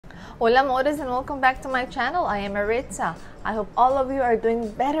Hola amores, and welcome back to my channel. I am Maritza. I hope all of you are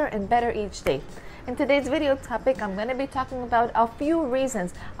doing better and better each day. In today's video topic, I'm going to be talking about a few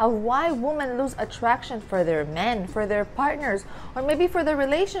reasons of why women lose attraction for their men, for their partners, or maybe for their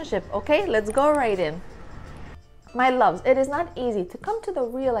relationship. Okay, let's go right in. My loves, it is not easy to come to the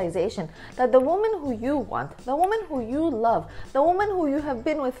realization that the woman who you want, the woman who you love, the woman who you have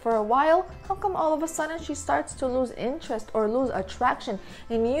been with for a while, how come all of a sudden she starts to lose interest or lose attraction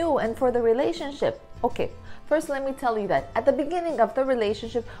in you and for the relationship? Okay, first let me tell you that at the beginning of the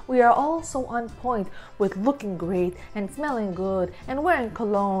relationship, we are all so on point with looking great and smelling good and wearing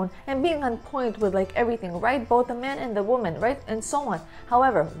cologne and being on point with like everything, right? Both the man and the woman, right? And so on.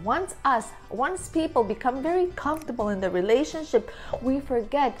 However, once people become very comfortable in the relationship,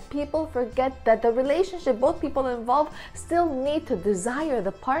 people forget that the relationship, both people involved still need to desire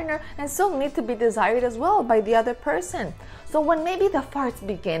the partner and still need to be desired as well by the other person. So when maybe the farts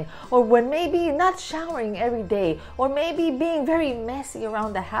begin, or when maybe not showering every day, or maybe being very messy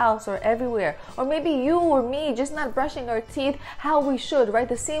around the house or everywhere, or maybe you or me just not brushing our teeth how we should, right?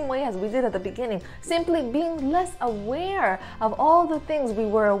 The same way as we did at the beginning, simply being less aware of all the things we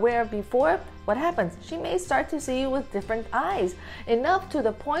were aware of before, what happens? She may start to see you with different eyes, enough to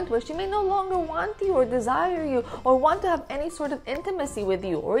the point where she may no longer want you or desire you or want to have any sort of intimacy with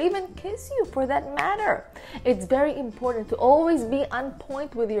you or even kiss you for that matter. It's very important to always be on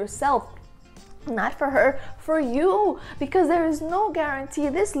point with yourself. Not for her, for you, because there is no guarantee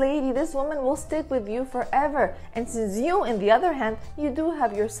this lady, this woman will stick with you forever. And since you, on the other hand, you do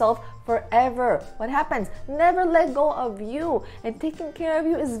have yourself forever, what happens? Never let go of you, and taking care of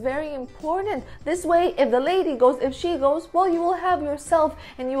you is very important. This way, if the lady goes, if she goes, well, you will have yourself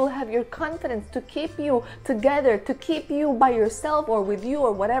and you will have your confidence to keep you together, to keep you by yourself or with you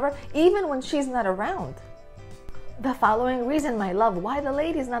or whatever, even when she's not around. The following reason, my love, why the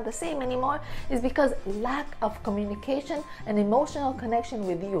lady is not the same anymore is because lack of communication and emotional connection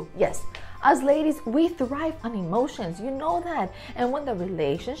with you. Yes, as ladies, we thrive on emotions, you know that. And when the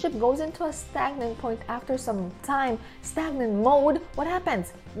relationship goes into a stagnant point after some time, stagnant mode, what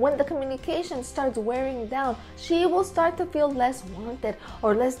happens? When the communication starts wearing down, she will start to feel less wanted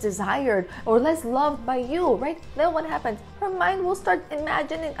or less desired or less loved by you, right? Then what happens? Her mind will start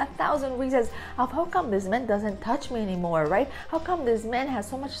imagining 1,000 reasons of how come this man doesn't touch me anymore, right? How come this man has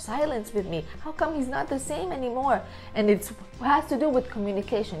so much silence with me? How come he's not the same anymore? And it has to do with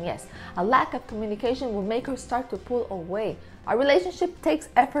communication, yes. A lack of communication will make her start to pull away. Our relationship takes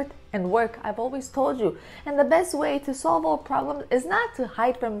effort and work, I've always told you. And the best way to solve all problems is not to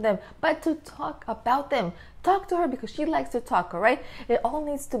hide from them, but to talk about them. Talk to her because she likes to talk, all right? It all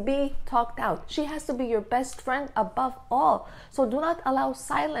needs to be talked out. She has to be your best friend above all. So do not allow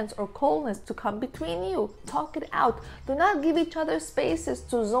silence or coldness to come between you. Talk it out. Do not give each other spaces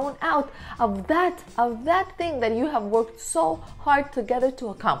to zone out of that thing that you have worked so hard together to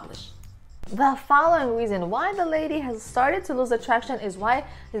accomplish. The following reason why the lady has started to lose attraction is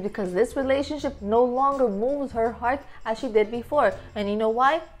because this relationship no longer moves her heart as she did before. And you know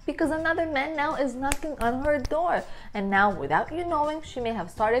why? Because another man now is knocking on her door. And now, without you knowing, she may have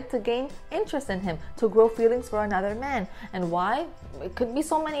started to gain interest in him, to grow feelings for another man. And why? It could be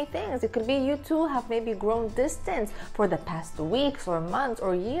so many things. It could be you two have maybe grown distance for the past weeks or months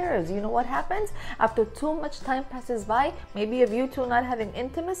or years. You know what happens? After too much time passes by, maybe of you two not having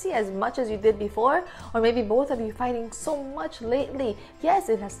intimacy as much as you did before, or maybe both of you fighting so much lately. Yes,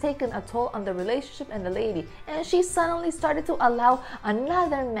 it has taken a toll on the relationship and the lady. And she suddenly started to allow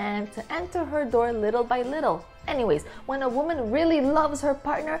another man to enter her door little by little. Anyways, when a woman really loves her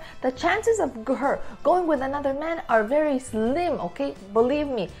partner, the chances of her going with another man are very slim, okay? Believe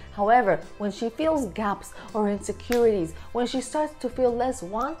me. However, when she feels gaps or insecurities, when she starts to feel less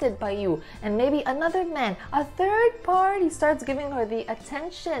wanted by you, and maybe another man, a third party starts giving her the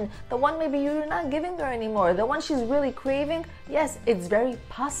attention, the one maybe you're not giving her anymore, the one she's really craving, yes, it's very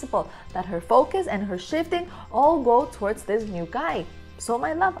possible that her focus and her shifting all go towards this new guy. So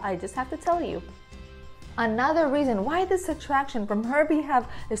my love, I just have to tell you. Another reason why this attraction from her behalf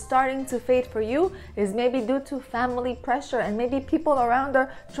is starting to fade for you is maybe due to family pressure and maybe people around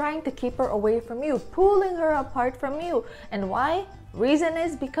her trying to keep her away from you, pulling her apart from you. And why? Reason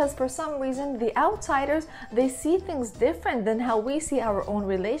is because for some reason the outsiders, they see things different than how we see our own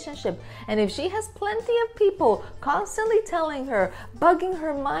relationship. And if she has plenty of people constantly telling her, bugging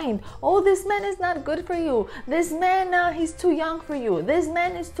her mind, oh, this man is not good for you, this man he's too young for you, this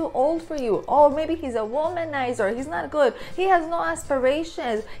man is too old for you, oh, maybe he's a womanizer, he's not good, he has no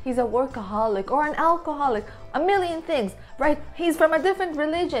aspirations, he's a workaholic or an alcoholic, a million things, right? He's from a different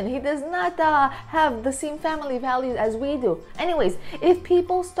religion. He does not have the same family values as we do. Anyways, if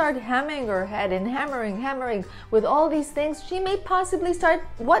people start hammering her head and hammering with all these things, she may possibly start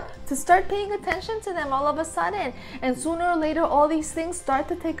paying attention to them all of a sudden. And sooner or later, all these things start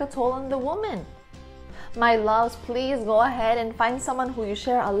to take a toll on the woman. My loves, please go ahead and find someone who you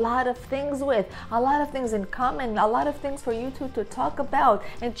share a lot of things with, a lot of things in common, a lot of things for you two to talk about,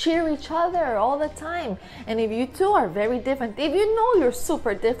 and cheer each other all the time. And if you two are very different, if you know you're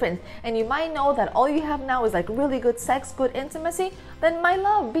super different, and you might know that all you have now is like really good sex, good intimacy, then my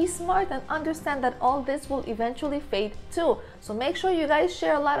love, be smart and understand that all this will eventually fade too. So make sure you guys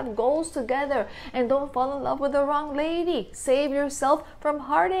share a lot of goals together and don't fall in love with the wrong lady. Save yourself from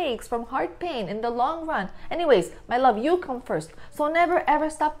heartaches, from heart pain in the long run. Anyways, my love, you come first. So never ever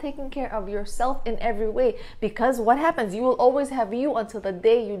stop taking care of yourself in every way, because what happens, you will always have you until the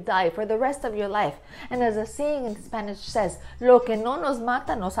day you die, for the rest of your life. And as a saying in Spanish says, lo que no nos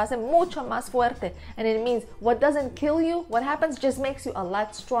mata nos hace mucho más fuerte. And it means what doesn't kill you, what happens just makes you a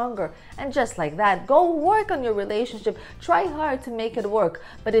lot stronger. And just like that, go work on your relationship. Try hard to make it work.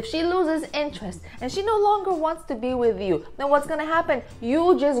 But if she loses interest and she no longer wants to be with you, then what's gonna happen?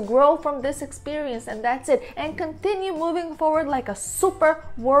 You just grow from this experience, and that's it. And continue moving forward like a super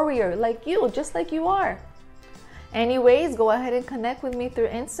warrior, like you, just like you are. Anyways, go ahead and connect with me through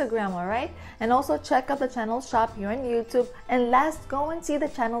Instagram, alright? And also check out the channel shop here on YouTube. And last, go and see the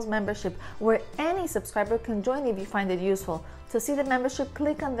channel's membership, where any subscriber can join if you find it useful. To see the membership,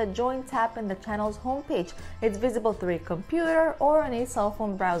 click on the Join tab in the channel's homepage. It's visible through a computer or on a cell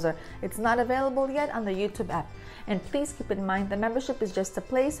phone browser. It's not available yet on the YouTube app. And please keep in mind, the membership is just a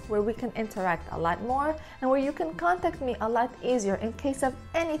place where we can interact a lot more and where you can contact me a lot easier in case of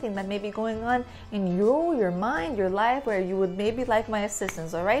anything that may be going on in you, your mind, your life, where you would maybe like my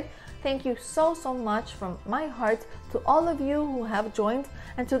assistance, all right? Thank you so much from my heart to all of you who have joined,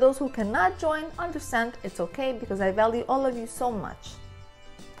 and to those who cannot join, understand, it's okay, because I value all of you so much.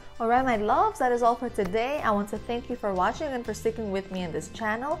 Alright, my loves, that is all for today. I want to thank you for watching and for sticking with me in this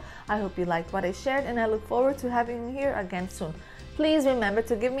channel. I hope you liked what I shared, and I look forward to having you here again soon. Please remember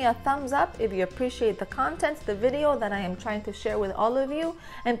to give me a thumbs up if you appreciate the content, the video that I am trying to share with all of you.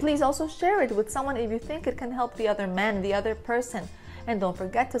 And please also share it with someone if you think it can help the other man, the other person. And don't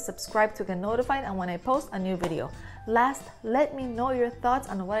forget to subscribe to get notified on when I post a new video. Last, let me know your thoughts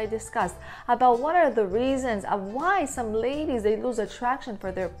on what I discussed about what are the reasons of why some ladies, they lose attraction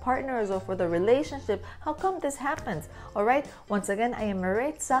for their partners or for the relationship. How come this happens? Alright, once again, I am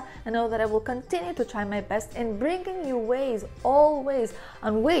Maritza, and know that I will continue to try my best in bringing you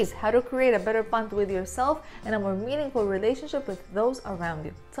always how to create a better bond with yourself and a more meaningful relationship with those around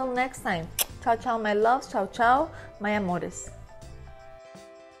you. Till next time, ciao ciao my loves, ciao ciao my amores.